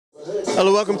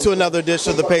Hello, welcome to another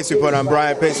edition of the Pace Report. I'm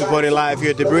Brian, Pace reporting live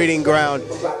here at the Breeding Ground,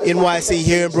 NYC,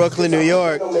 here in Brooklyn, New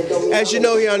York. As you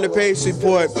know, here on the Pace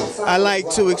Report, I like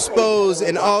to expose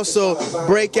and also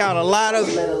break out a lot of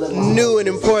new and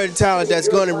important talent that's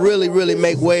going to really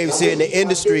make waves here in the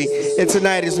industry, and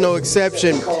tonight is no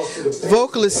exception.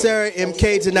 Vocalist Sarah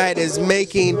M.K. tonight is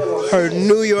making her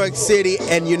New York City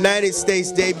and United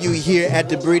States debut here at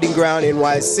the Breeding Ground,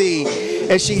 NYC.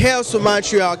 And she hails from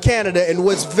Montreal, Canada, and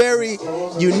what's very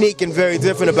unique and very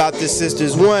different about this sister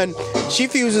is, one, she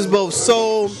fuses both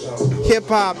soul,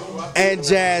 hip-hop, and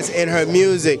jazz in her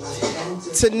music.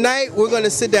 Tonight, we're going to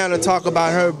sit down and talk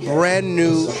about her brand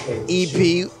new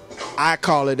EP. I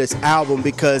call it this album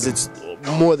because it's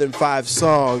more than 5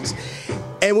 songs.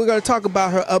 And we're going to talk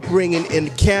about her upbringing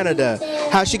in Canada,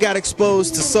 how she got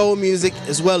exposed to soul music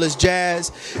as well as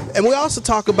jazz. And we also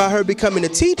talk about her becoming a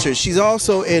teacher. She's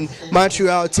also in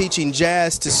Montreal teaching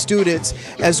jazz to students,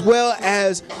 as well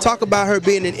as talk about her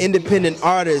being an independent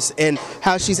artist and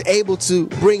how she's able to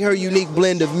bring her unique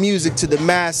blend of music to the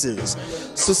masses.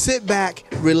 So sit back,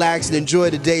 relax, and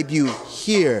enjoy the debut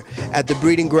here at the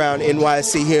Breeding Ground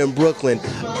NYC here in Brooklyn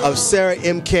of Sarah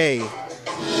M.K.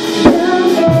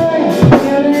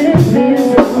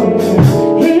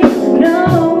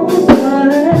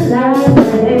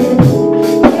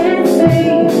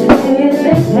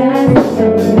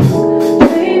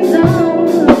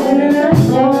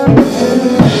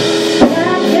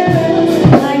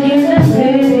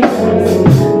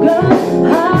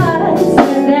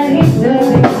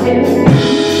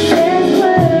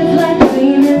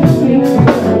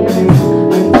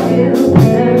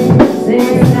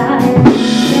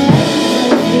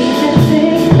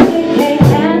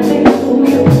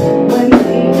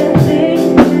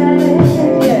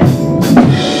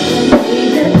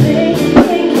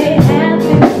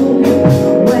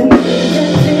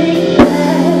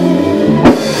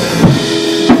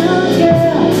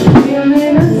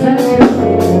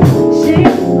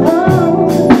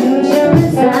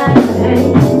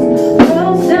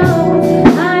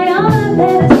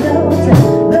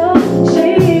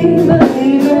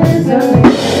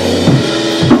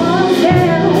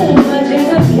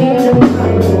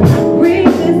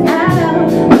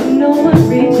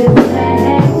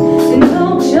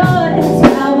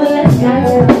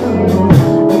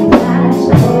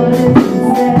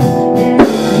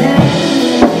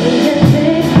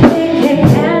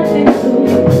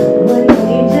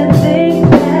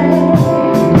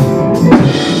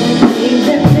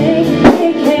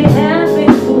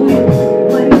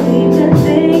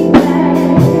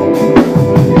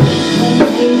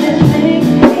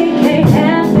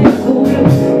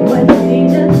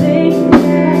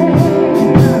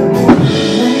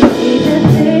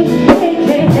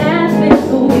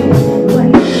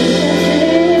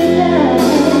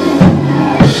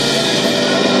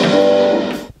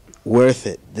 Worth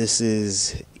it. This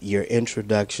is your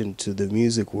introduction to the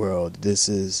music world. This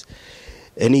is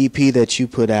an EP that you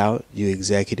put out, you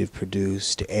executive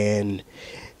produced, and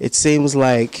it seems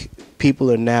like people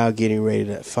are now getting ready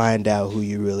to find out who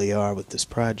you really are with this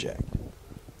project.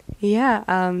 Yeah,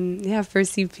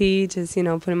 first EP, just,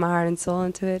 putting my heart and soul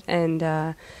into it,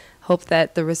 and hope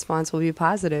that the response will be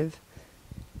positive.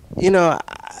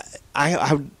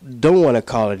 I don't want to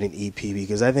call it an EP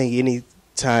because I think any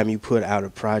time you put out a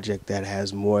project that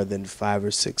has more than 5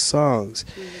 or 6 songs,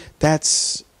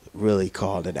 that's really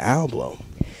called an album.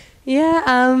 Yeah,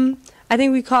 I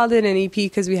think we called it an EP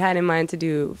because we had in mind to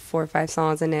do 4 or 5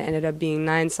 songs, and it ended up being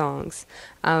 9 songs.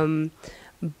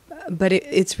 But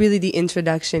it's really the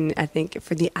introduction. I think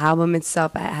for the album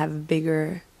itself, I have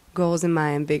bigger goals in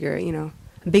mind, bigger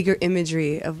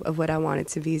imagery of what I want it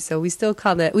to be. So we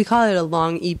call it a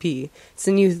long EP. It's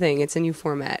a new thing. It's a new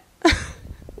format.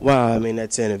 Wow, I mean,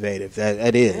 that's innovative.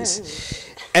 That is.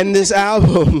 Yeah. And this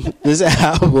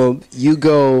album, you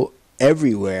go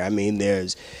everywhere. I mean,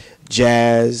 there's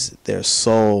jazz, there's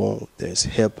soul, there's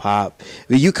hip-hop.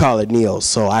 You call it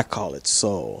neo-soul, I call it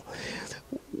soul.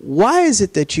 Why is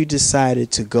it that you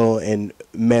decided to go and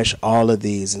mesh all of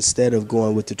these instead of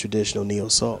going with the traditional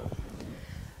neo-soul?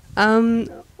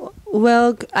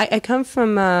 Well, I come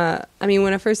from,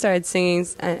 when I first started singing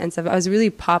and stuff, I was really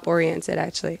pop-oriented,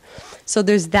 actually. So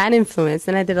there's that influence.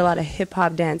 Then I did a lot of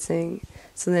hip-hop dancing.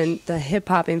 So then the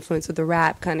hip-hop influence with the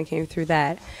rap kind of came through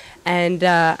that. And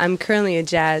I'm currently a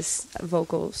jazz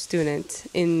vocal student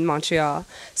in Montreal.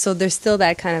 So there's still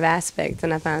that kind of aspect.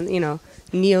 And I found,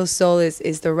 neo-soul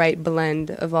is the right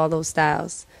blend of all those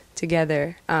styles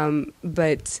together.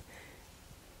 But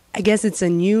I guess it's a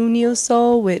new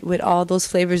neo-soul with all those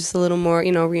flavors just a little more,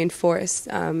 reinforced.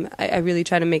 I really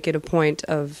try to make it a point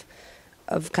of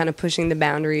of kind of pushing the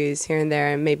boundaries here and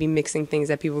there, and maybe mixing things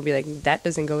that people will be like, that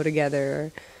doesn't go together,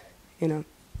 or, you know.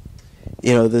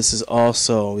 You know, this is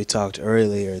also, we talked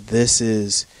earlier, this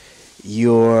is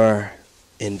your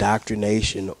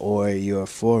indoctrination or your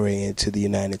foray into the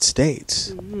United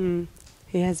States. Mm-hmm.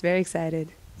 Yes, very excited.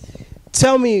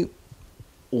 Tell me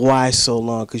why so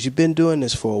long? Because you've been doing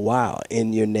this for a while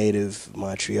in your native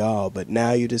Montreal, but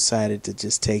now you decided to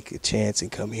just take a chance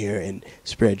and come here and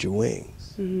spread your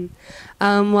wings. Mm-hmm.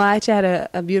 Well, I actually had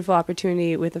a beautiful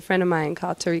opportunity with a friend of mine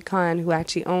called Tariq Khan, who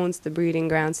actually owns the Breeding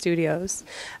Ground Studios,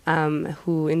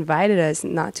 who invited us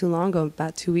not too long ago,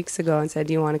 about 2 weeks ago, and said,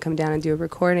 do you want to come down and do a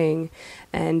recording?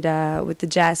 And with the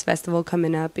Jazz Festival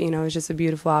coming up, you know, it was just a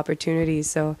beautiful opportunity.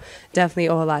 So definitely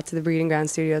owe a lot to the Breeding Ground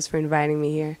Studios for inviting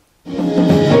me here.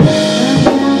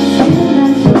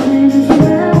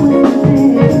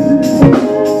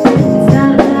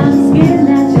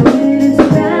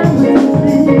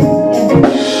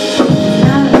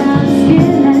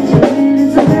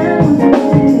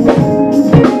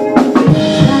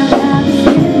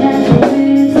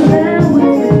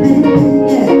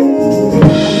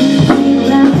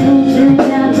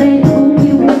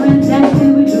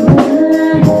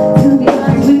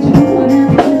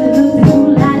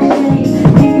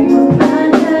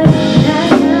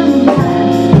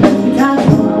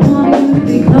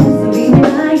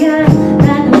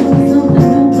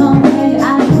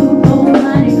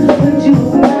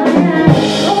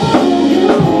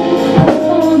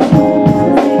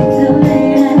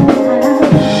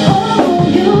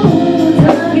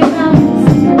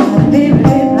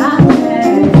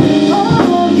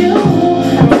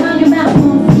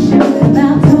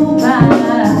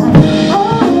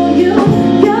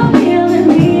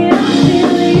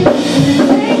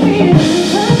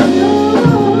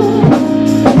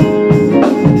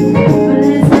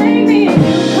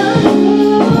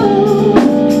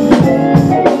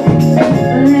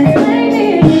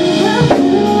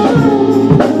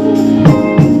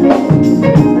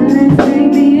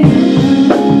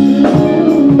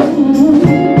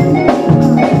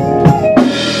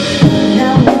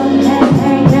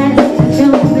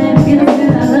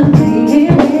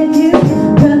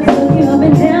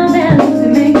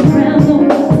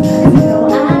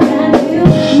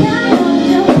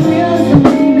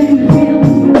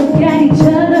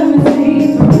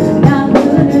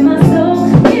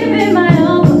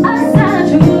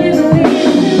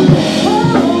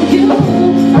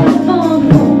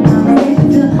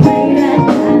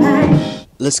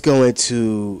 Let's go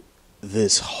into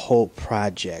this whole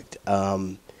project.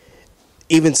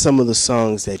 Even some of the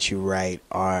songs that you write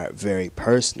are very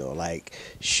personal, like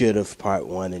Should've Part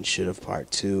 1 and Should've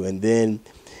Part 2. And then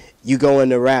you go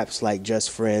into raps like Just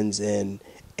Friends and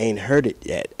Ain't Heard It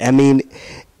Yet. I mean,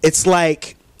 it's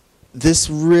like this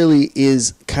really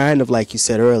is kind of, like you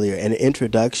said earlier, an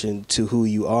introduction to who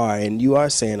you are, and you are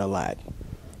saying a lot.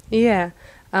 Yeah.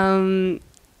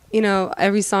 You know,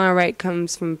 every song I write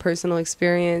comes from personal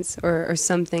experience or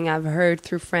something I've heard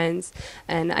through friends,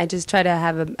 and I just try to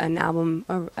have an album,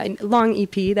 a long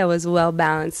EP that was well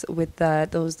balanced with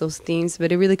those themes,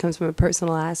 but it really comes from a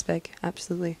personal aspect,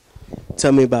 absolutely.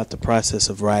 Tell me about the process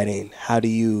of writing. How do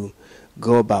you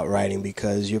go about writing?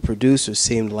 Because your producer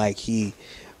seemed like he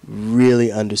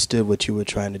really understood what you were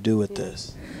trying to do with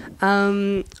this.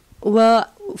 Well,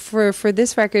 for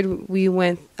this record, we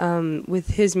went with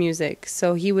his music.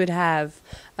 So he would have,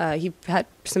 he had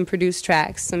some produced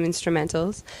tracks, some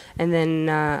instrumentals, and then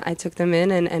I took them in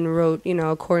and wrote, you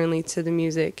know, accordingly to the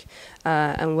music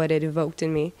and what it evoked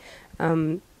in me.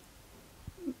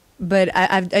 But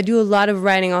I do a lot of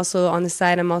writing also on the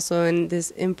side. I'm also in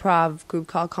this improv group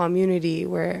called Kalmunity,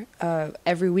 where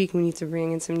every week we need to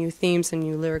bring in some new themes, some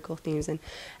new lyrical themes, and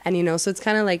you know, so it's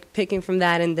kind of like picking from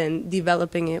that and then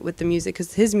developing it with the music,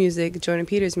 because his music, Jordan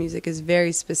Peter's music, is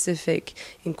very specific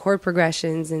in chord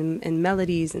progressions and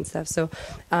melodies and stuff. So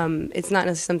it's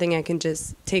not something I can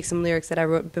just take some lyrics that I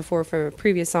wrote before for a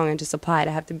previous song and just apply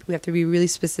it. We have to be really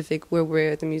specific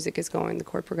where the music is going, the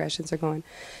chord progressions are going.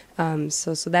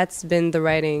 So that's been the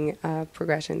writing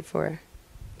progression for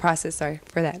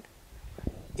that.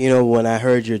 You know, when I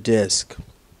heard your disc,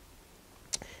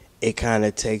 it kind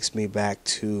of takes me back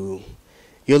to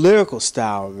your lyrical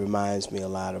style. Reminds me a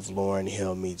lot of Lauryn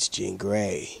Hill meets Jean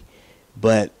Grey,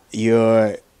 but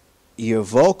your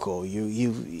vocal,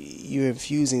 you're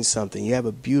infusing something. You have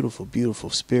a beautiful,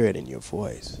 beautiful spirit in your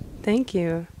voice. Thank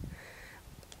you.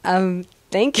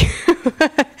 Thank you.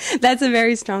 That's a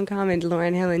very strong comment.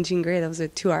 Lauryn Hill and Jean Grey, those are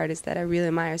two artists that I really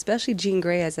admire, especially Jean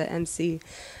Grey as an MC.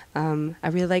 I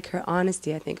really like her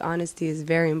honesty. I think honesty is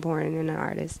very important in an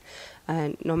artist.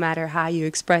 no matter how you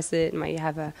express it, might you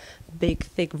have a big,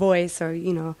 thick voice or,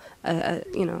 you know, a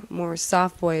more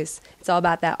soft voice. It's all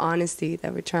about that honesty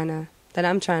that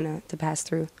I'm trying to pass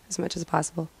through as much as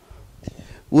possible.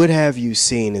 What have you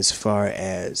seen as far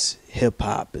as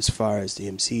hip-hop, as far as the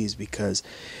MCs? Because,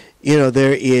 you know,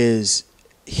 there is,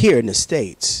 here in the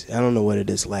States, I don't know what it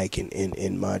is like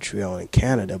in Montreal and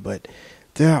Canada, but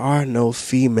there are no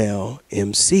female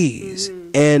MCs. Mm-hmm.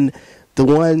 And the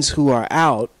ones who are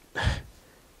out,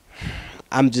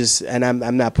 I'm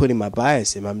not putting my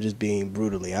bias in, I'm just being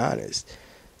brutally honest.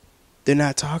 They're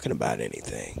not talking about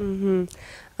anything. Mm-hmm.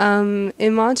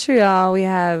 In Montreal, we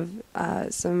have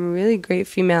some really great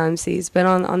female MCs, but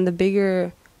on the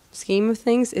bigger scheme of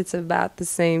things, it's about the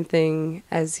same thing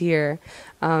as here.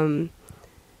 You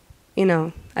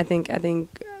know, I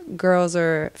think girls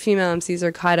or female MCs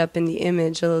are caught up in the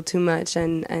image a little too much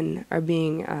and are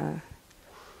being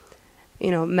you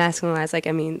know, masculinized. Like,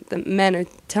 I mean, the men are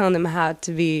telling them how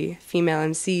to be female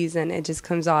MCs, and it just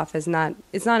comes off as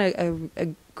it's not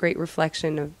a great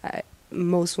reflection of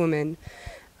most women.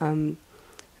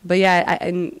 But yeah,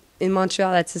 in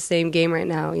Montreal, that's the same game right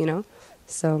now, you know?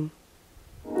 So.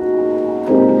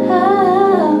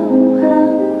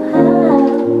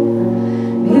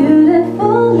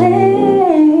 Beautiful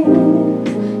is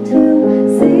to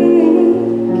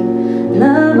seek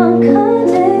love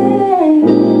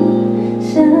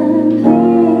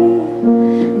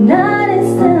unconditionally, not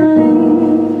instantly.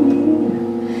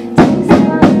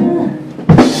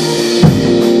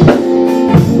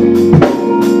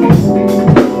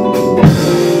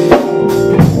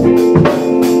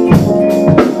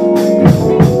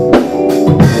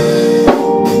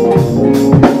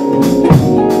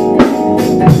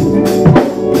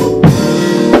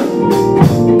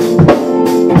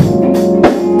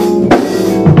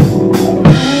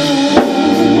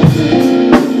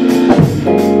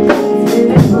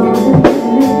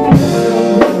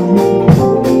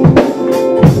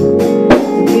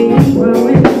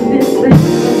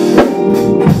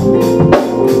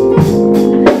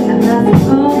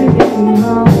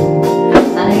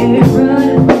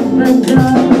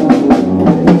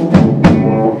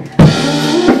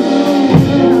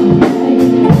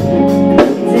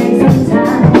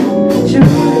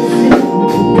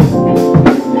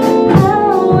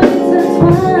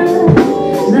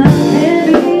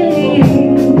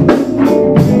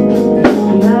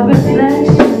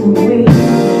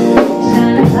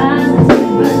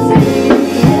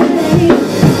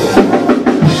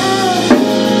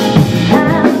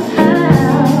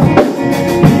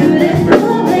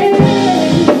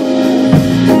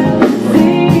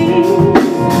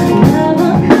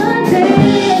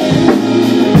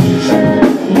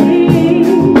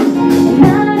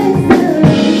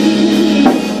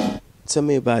 Tell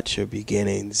me about your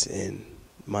beginnings in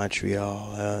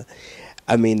Montreal.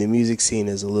 I mean, the music scene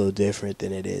is a little different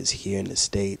than it is here in the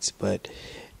States, but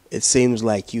it seems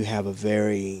like you have a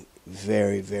very,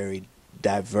 very, very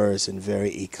diverse and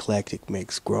very eclectic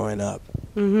mix growing up.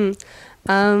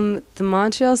 Mm-hmm. The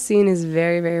Montreal scene is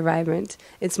very, very vibrant.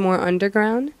 It's more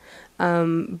underground,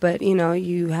 but, you know,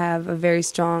 you have a very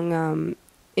strong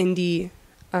indie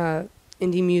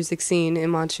music scene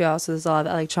in Montreal, so there's a lot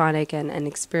of electronic and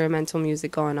experimental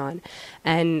music going on.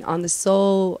 And on the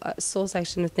soul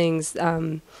section of things,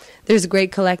 there's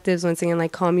great collectives, once again,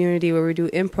 like Kalmunity, where we do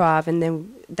improv, and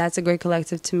then that's a great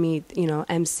collective to meet, you know,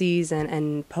 MCs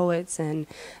and poets and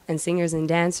singers and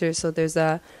dancers. So there's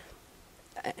an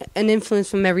influence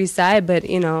from every side, but,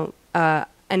 you know,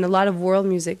 and a lot of world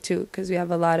music too, because we have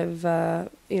a lot of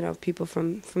you know, people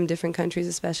from different countries,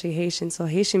 especially Haitian. So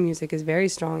Haitian music is very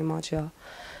strong in Montreal.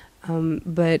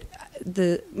 But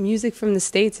the music from the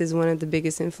States is one of the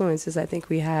biggest influences I think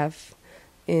we have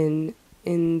in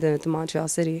the Montreal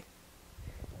city.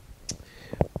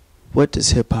 What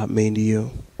does hip hop mean to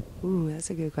you? Ooh, that's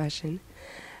a good question.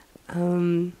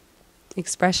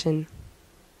 Expression.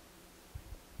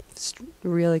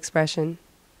 Real expression.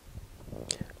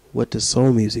 What does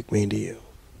soul music mean to you?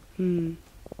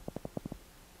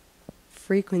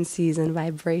 Frequencies and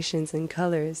vibrations and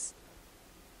colors.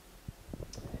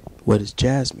 What does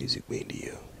jazz music mean to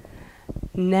you?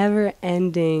 Never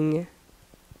ending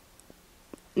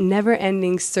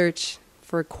search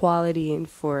for quality and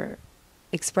for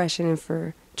expression and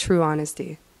for true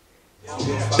honesty.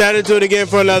 That'll do it again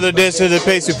for another edition of the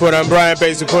Pace Report. I'm Brian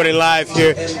Pace, reporting live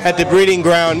here at the Breeding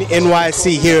Ground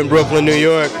NYC here in Brooklyn, New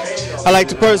York. I'd like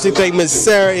to personally thank Ms.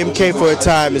 Sarah M.K. for her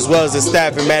time, as well as the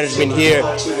staff and management here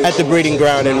at the Breeding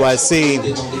Ground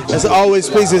NYC. As always,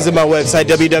 please visit my website,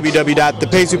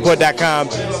 www.thepacereport.com,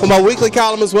 for my weekly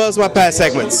column as well as my past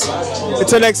segments.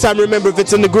 Until next time, remember, if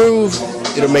it's in the groove,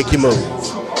 it'll make you move.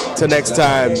 Till next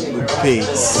time,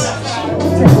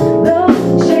 peace.